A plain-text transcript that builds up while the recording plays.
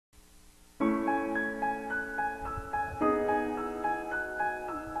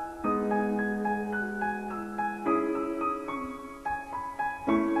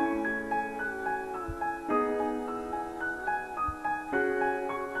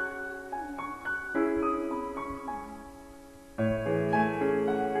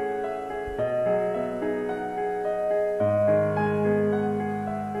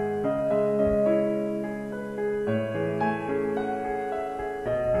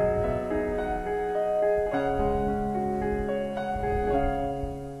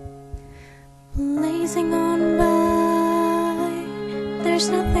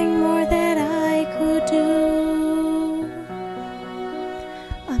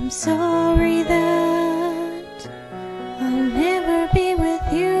I'm sorry that I'll never be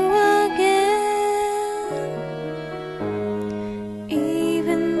with you again.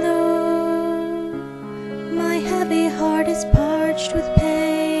 Even though my heavy heart is parched with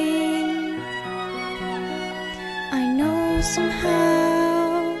pain, I know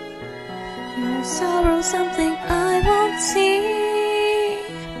somehow your sorrow's something I won't see.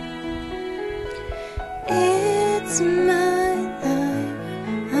 It's my life,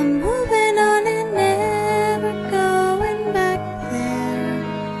 I'm moving on and never going back there.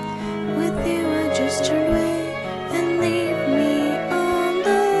 With you I just turn away and leave me on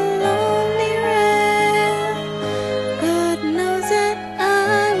the lonely rail. God knows that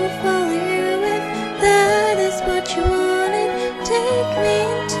I will follow you if that is what you wanted. Take me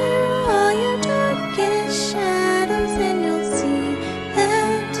into all your darkest shadows and you'll see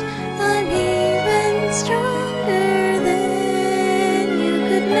that I'm even stronger than you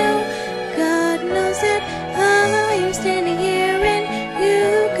could know. God knows that I am standing here and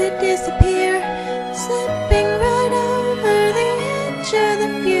you could disappear, slipping right over the edge of the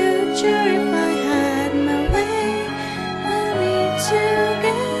future. If I had my way, we'll be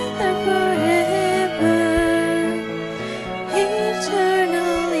together forever,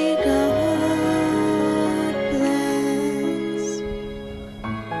 eternally. God bless.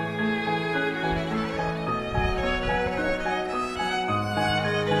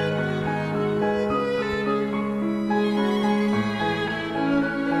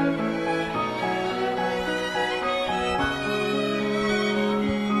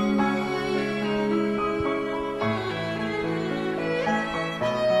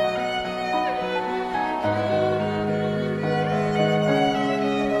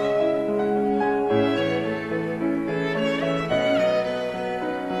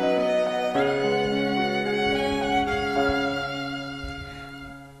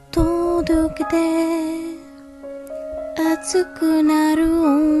 届けて熱くなる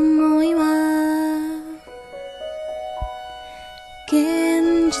想いは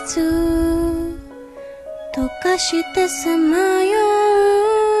現実溶かしてさまよ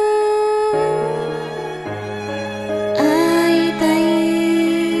う。会いたい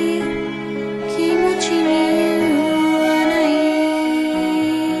気持ちに言わない。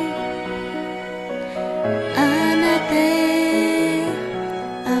あなたへ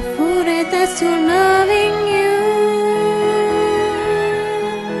溢れ出す loving you。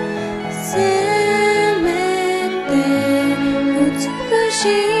 せめて美しい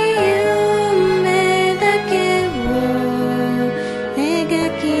夢だけを描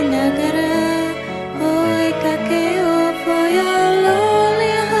きながら追いかけよう for your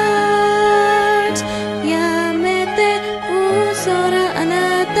lonely heart。 やめて嘘だ、あ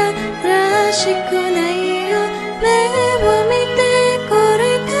なたらしくないよ。目を見てこれ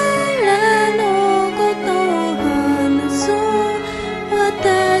からのことを話そう。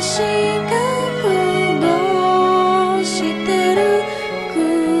私が覚悟してる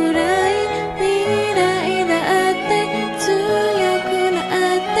くらい未来だって強くなっ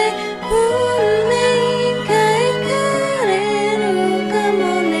て運命変えられるか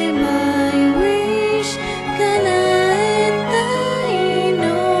もね。 My wish 叶えたい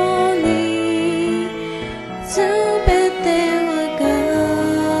のに全ては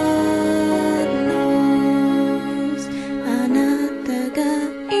God knows。 あなたが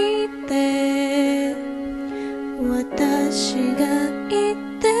いて私がい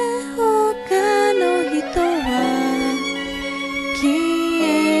て他の人は消え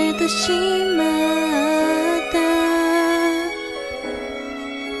てしまった。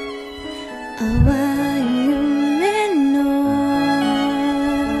淡い夢の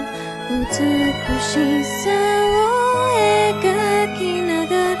美しさを描きな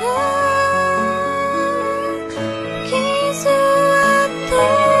がら傷跡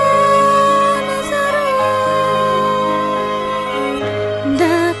なさる。だ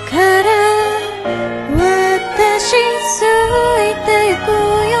から私ついてゆく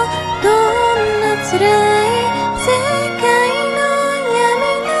よ。どんな辛い